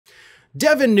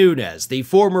Devin Nunes, the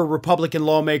former Republican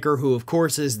lawmaker who, of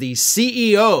course, is the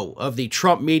CEO of the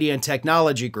Trump Media and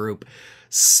Technology Group,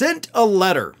 sent a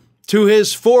letter to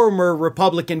his former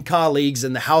Republican colleagues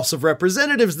in the House of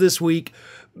Representatives this week,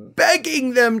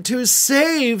 begging them to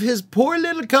save his poor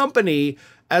little company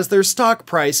as their stock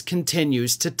price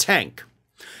continues to tank.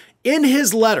 In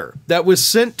his letter that was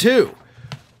sent to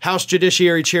House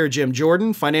Judiciary Chair Jim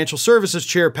Jordan, Financial Services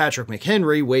Chair Patrick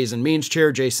McHenry, Ways and Means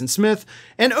Chair Jason Smith,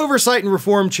 and Oversight and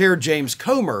Reform Chair James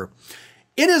Comer,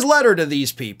 in his letter to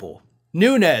these people,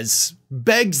 Nunes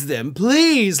begs them,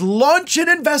 please launch an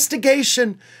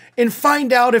investigation and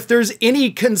find out if there's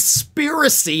any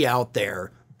conspiracy out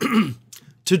there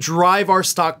to drive our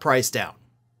stock price down.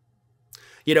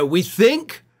 You know, we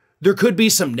think there could be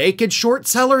some naked short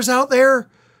sellers out there,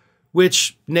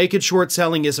 which naked short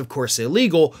selling is, of course,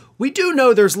 illegal. We do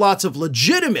know there's lots of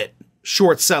legitimate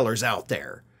short sellers out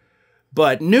there.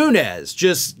 But Nunes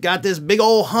just got this big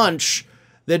old hunch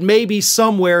that maybe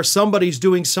somewhere somebody's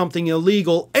doing something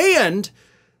illegal, and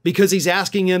because he's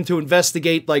asking him to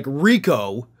investigate like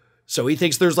RICO, so he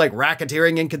thinks there's like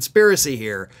racketeering and conspiracy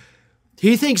here.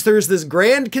 He thinks there's this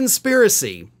grand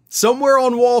conspiracy somewhere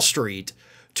on Wall Street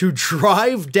to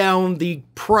drive down the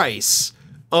price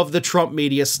of the Trump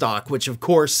media stock, which of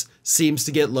course seems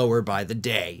to get lower by the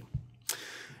day.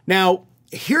 Now,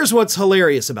 here's what's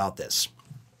hilarious about this.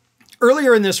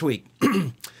 Earlier in this week,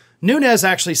 Nunes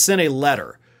actually sent a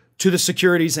letter to the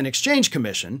Securities and Exchange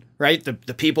Commission, right?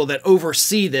 The people that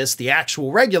oversee this, the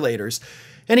actual regulators.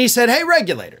 And he said, hey,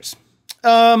 regulators,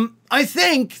 I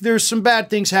think there's some bad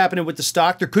things happening with the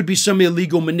stock. There could be some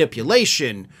illegal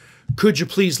manipulation. Could you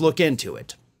please look into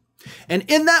it? And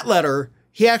in that letter,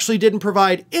 he actually didn't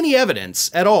provide any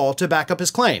evidence at all to back up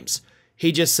his claims.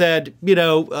 He just said,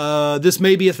 this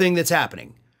may be a thing that's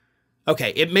happening.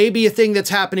 Okay, it may be a thing that's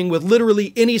happening with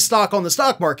literally any stock on the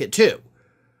stock market too.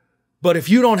 But if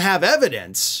you don't have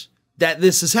evidence that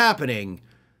this is happening,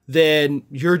 then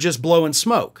you're just blowing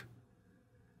smoke.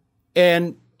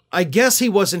 And I guess he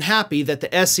wasn't happy that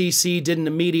the SEC didn't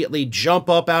immediately jump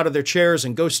up out of their chairs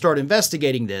and go start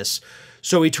investigating this.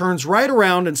 So he turns right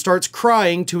around and starts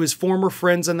crying to his former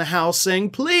friends in the House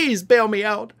saying, please bail me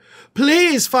out.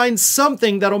 Please find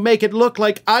something that'll make it look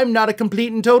like I'm not a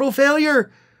complete and total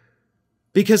failure.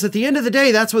 Because at the end of the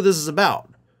day, that's what this is about.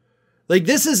 Like,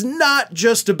 this is not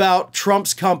just about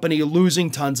Trump's company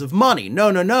losing tons of money.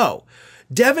 No.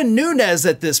 Devin Nunes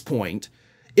at this point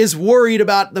is worried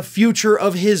about the future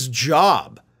of his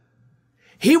job.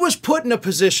 He was put in a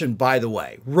position, by the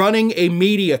way, running a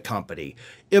media company,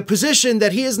 a position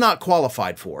that he is not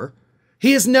qualified for.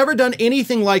 He has never done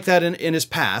anything like that in his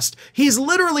past. He's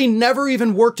literally never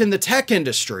even worked in the tech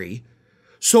industry.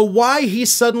 So why he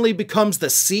suddenly becomes the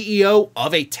CEO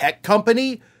of a tech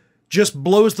company just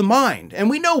blows the mind. And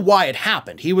we know why it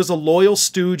happened. He was a loyal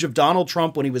stooge of Donald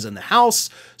Trump when he was in the House,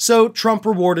 so Trump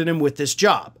rewarded him with this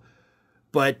job.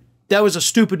 But that was a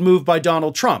stupid move by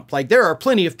Donald Trump. Like, there are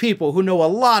plenty of people who know a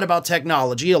lot about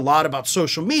technology, a lot about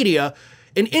social media,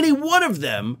 and any one of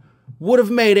them would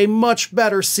have made a much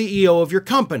better CEO of your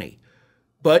company.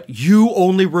 But you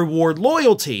only reward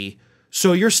loyalty,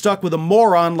 so you're stuck with a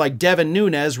moron like Devin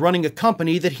Nunes running a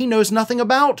company that he knows nothing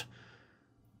about.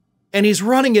 And he's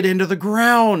running it into the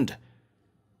ground.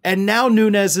 And now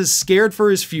Nunes is scared for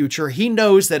his future. He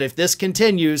knows that if this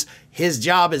continues, his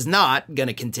job is not going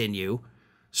to continue.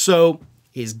 So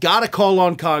he's got to call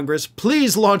on Congress.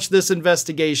 Please launch this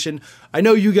investigation. I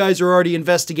know you guys are already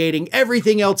investigating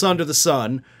everything else under the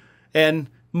sun. And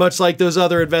much like those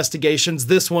other investigations,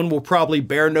 this one will probably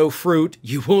bear no fruit.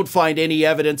 You won't find any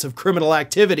evidence of criminal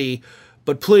activity.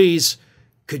 But please,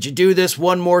 could you do this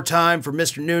one more time for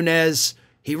Mr. Nunes?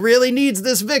 He really needs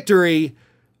this victory.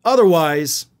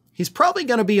 Otherwise, he's probably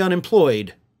going to be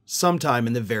unemployed sometime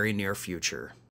in the very near future.